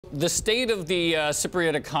The state of the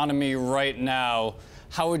Cypriot economy right now,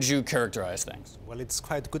 how would you characterize things? Well, it's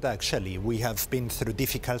quite good, actually. We have been through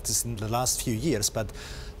difficulties in the last few years, but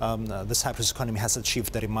the Cyprus economy has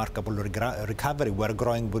achieved a remarkable recovery. We're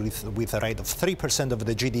growing with a rate of 3% of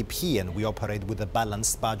the GDP, and we operate with a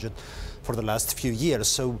balanced budget for the last few years.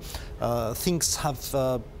 So things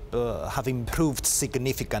have improved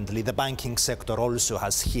significantly. The banking sector also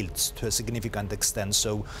has healed to a significant extent,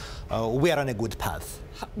 so we are on a good path.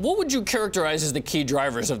 What would you characterize as the key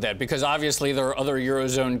drivers of that? Because obviously there are other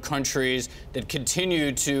Eurozone countries that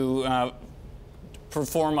continue to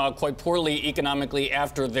perform quite poorly economically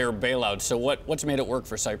after their bailout. So what's made it work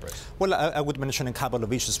for Cyprus? Well, I would mention a couple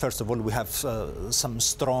of issues. First of all, we have some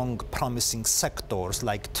strong, promising sectors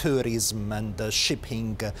like tourism and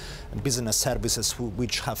shipping and business services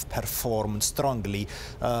which have performed strongly.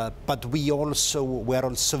 But we're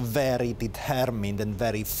also very determined and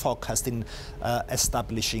very focused in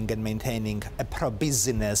establishing and maintaining a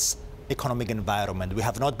pro-business economic environment. We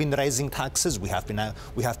have not been raising taxes. We have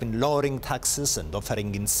been lowering taxes and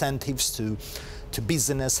offering incentives to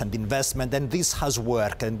business and investment, and this has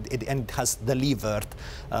worked, and it has delivered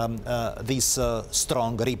this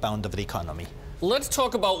strong rebound of the economy. Let's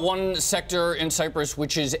talk about one sector in Cyprus,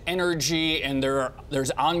 which is energy, and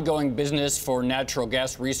there's ongoing business for natural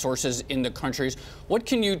gas resources in the countries. What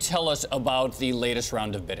can you tell us about the latest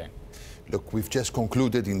round of bidding? Look, we've just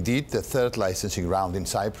concluded, indeed, the third licensing round in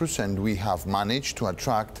Cyprus, and we have managed to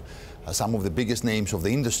attract some of the biggest names of the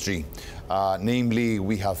industry. Namely,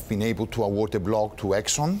 we have been able to award a block to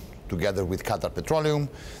Exxon, together with Qatar Petroleum,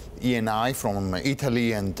 Eni from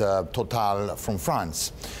Italy, and Total from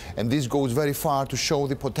France. And this goes very far to show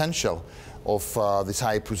the potential of the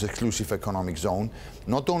Cyprus exclusive economic zone,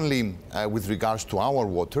 not only with regards to our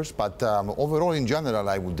waters, but overall in general,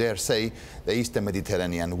 I would dare say, the Eastern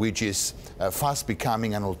Mediterranean, which is fast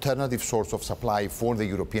becoming an alternative source of supply for the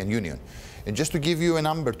European Union. And just to give you a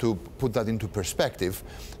number to put that into perspective,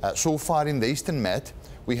 so far in the Eastern Med,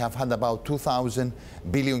 we have had about 2,000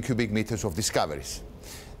 billion cubic meters of discoveries.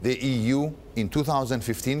 The EU in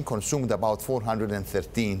 2015 consumed about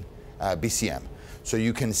 413 BCM. So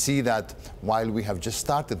you can see that while we have just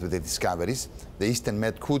started with the discoveries, the Eastern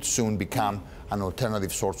Med could soon become an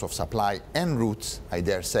alternative source of supply and routes, I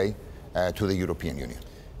dare say, to the European Union.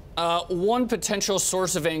 One potential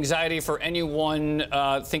source of anxiety for anyone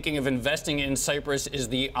thinking of investing in Cyprus is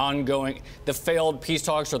the failed peace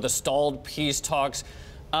talks or the stalled peace talks.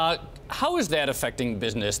 How is that affecting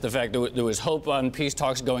business? The fact that there was hope on peace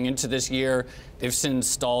talks going into this year, they've since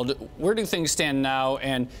stalled. Where do things stand now,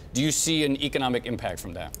 and do you see an economic impact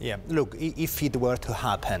from that? Yeah, look, if it were to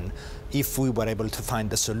happen, if we were able to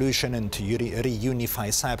find a solution and to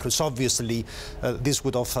reunify Cyprus, obviously this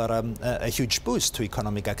would offer a huge boost to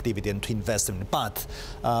economic activity and to investment. But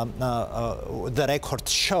the record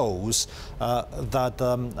shows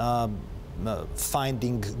that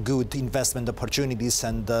finding good investment opportunities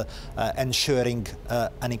and ensuring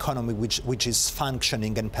an economy which is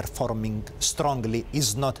functioning and performing strongly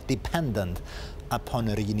is not dependent upon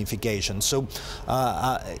a reunification. So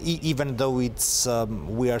even though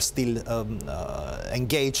we are still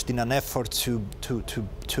engaged in an effort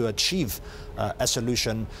to achieve a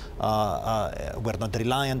solution, we're not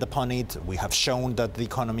reliant upon it. We have shown that the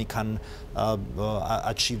economy can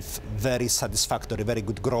achieve very satisfactory, very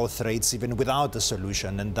good growth rates even without a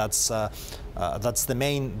solution, and that's the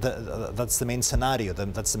main scenario.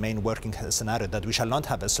 That's the main working scenario, that we shall not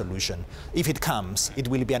have a solution. If it comes, it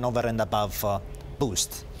will be an over and above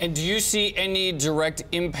boost. And do you see any direct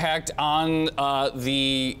impact on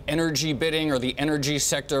the energy bidding or the energy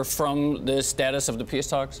sector from the status of the peace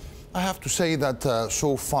talks? I have to say that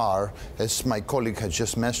so far, as my colleague has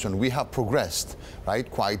just mentioned, we have progressed, right,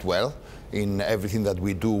 quite well in everything that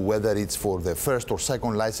we do, whether it's for the first or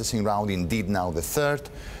second licensing round, indeed now the third,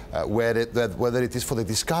 whether it is for the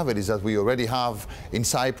discoveries that we already have in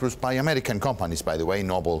Cyprus by American companies, by the way,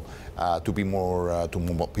 Noble, to be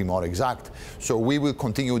more exact. So we will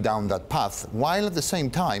continue down that path, while at the same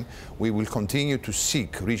time we will continue to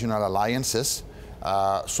seek regional alliances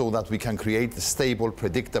so that we can create the stable,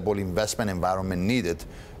 predictable investment environment needed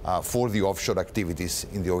for the offshore activities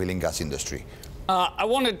in the oil and gas industry. I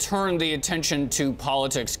want to turn the attention to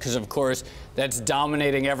politics because, of course, that's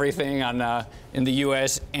dominating everything in the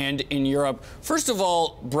U.S. and in Europe. First of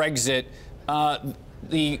all, Brexit.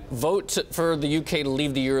 The vote for the UK to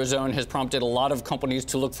leave the Eurozone has prompted a lot of companies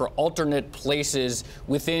to look for alternate places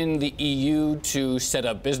within the EU to set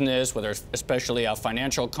up business, whether especially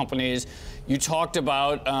financial companies. You talked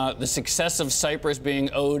about the success of Cyprus being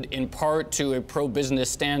owed in part to a pro-business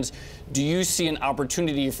stance. Do you see an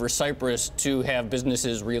opportunity for Cyprus to have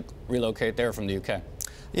businesses relocate there from the UK?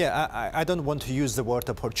 Yeah, I don't want to use the word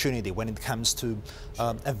opportunity when it comes to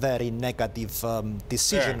a very negative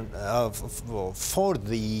decision for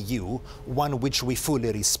the EU, one which we fully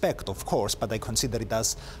respect, of course, but I consider it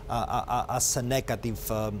as a negative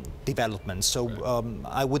development. So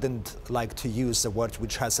I wouldn't like to use a word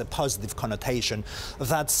which has a positive connotation.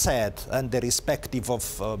 That said, and irrespective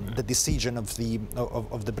of the decision of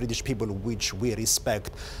the British people, which we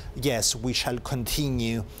respect, yes, we shall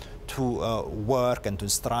continue to work and to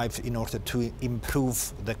strive in order to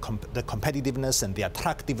improve the competitiveness and the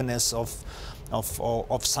attractiveness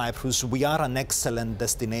of Cyprus. We are an excellent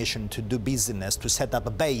destination to do business, to set up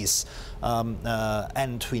a base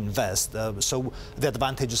and to invest. So the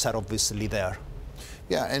advantages are obviously there.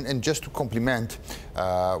 Yeah, and just to complement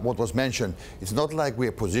what was mentioned, it's not like we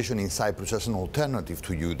are positioning Cyprus as an alternative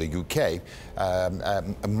to the UK,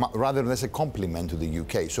 rather as a complement to the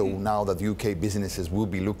UK. So now that UK businesses will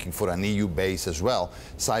be looking for an EU base as well,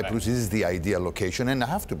 Cyprus is the ideal location. And I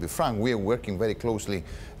have to be frank, we are working very closely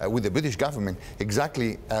with the British government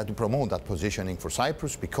exactly to promote that positioning for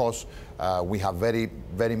Cyprus, because we have very,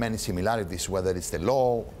 very many similarities, whether it's the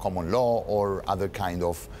law, common law, or other kind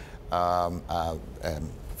of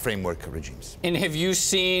framework regimes. And have you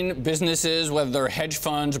seen businesses, whether they're hedge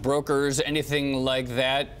funds, brokers, anything like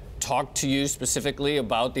that, talk to you specifically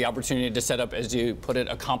about the opportunity to set up, as you put it,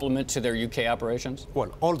 a complement to their UK operations?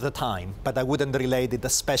 Well, all the time, but I wouldn't relate it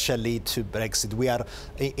especially to Brexit. We are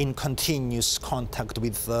in continuous contact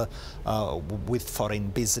with foreign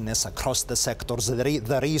business across the sectors.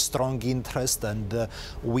 There is strong interest, and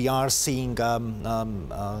we are seeing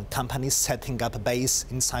companies setting up a base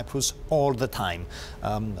in Cyprus all the time.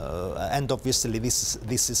 And obviously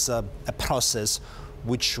this is a process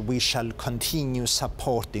which we shall continue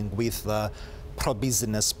supporting with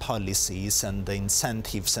pro-business policies and the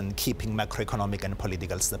incentives and keeping macroeconomic and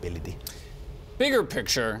political stability. Bigger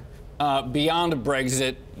picture, beyond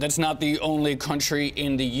Brexit, that's not the only country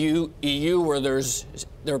in the EU where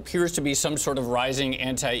there appears to be some sort of rising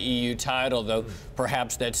anti-EU tide, although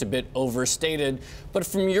perhaps that's a bit overstated. But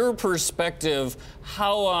from your perspective,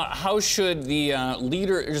 how should the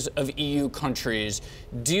leaders of EU countries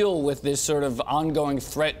deal with this sort of ongoing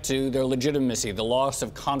threat to their legitimacy, the loss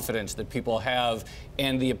of confidence that people have,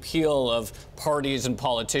 and the appeal of parties and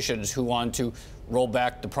politicians who want to roll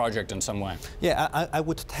back the project in some way? Yeah, I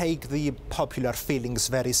would take the popular feelings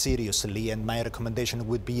very seriously, and my recommendation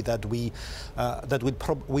would be that we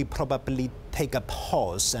probably take a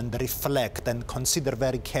pause and reflect and consider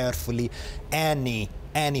very carefully any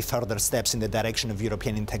further steps in the direction of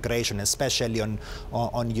European integration, especially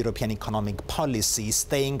on European economic policy,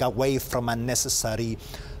 staying away from unnecessary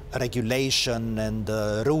regulation and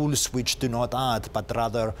rules which do not add but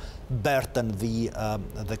rather burden the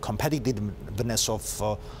competitiveness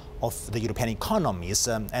of the European economies,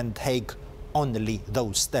 and take only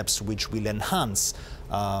those steps which will enhance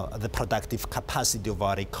the productive capacity of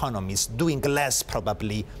our economies. Doing less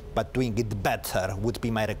probably, but doing it better would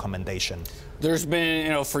be my recommendation. There's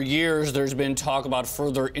been, for years, there's been talk about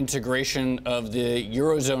further integration of the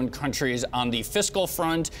Eurozone countries on the fiscal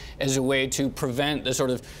front as a way to prevent the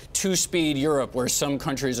sort of two-speed Europe where some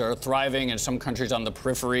countries are thriving and some countries on the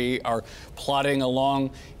periphery are plodding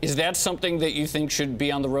along. Is that something that you think should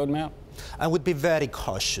be on the roadmap? I would be very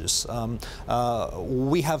cautious.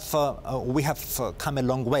 We have come a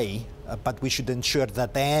long way, but we should ensure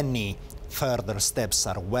that any further steps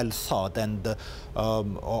are well thought and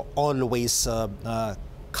always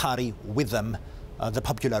carry with them the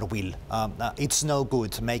popular will. It's no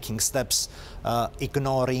good making steps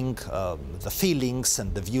ignoring the feelings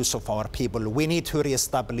and the views of our people. We need to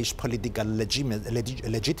re-establish political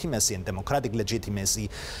legitimacy and democratic legitimacy,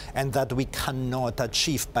 and that we cannot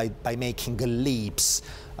achieve by making leaps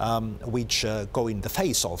which go in the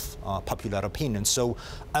face of popular opinion. So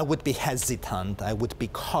I would be hesitant, I would be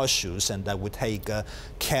cautious, and I would take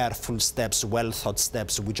careful steps, well-thought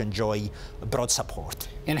steps, which enjoy broad support.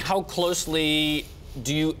 And how closely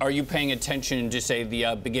are you paying attention to, say,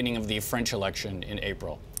 the beginning of the French election in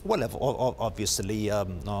April? Well, obviously,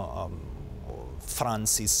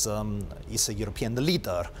 France is a European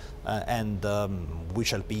leader, and we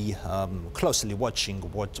shall be closely watching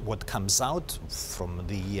what comes out from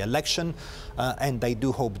the election, and I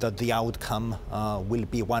do hope that the outcome will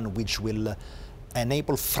be one which will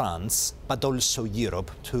enable France, but also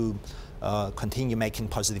Europe, to continue making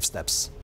positive steps.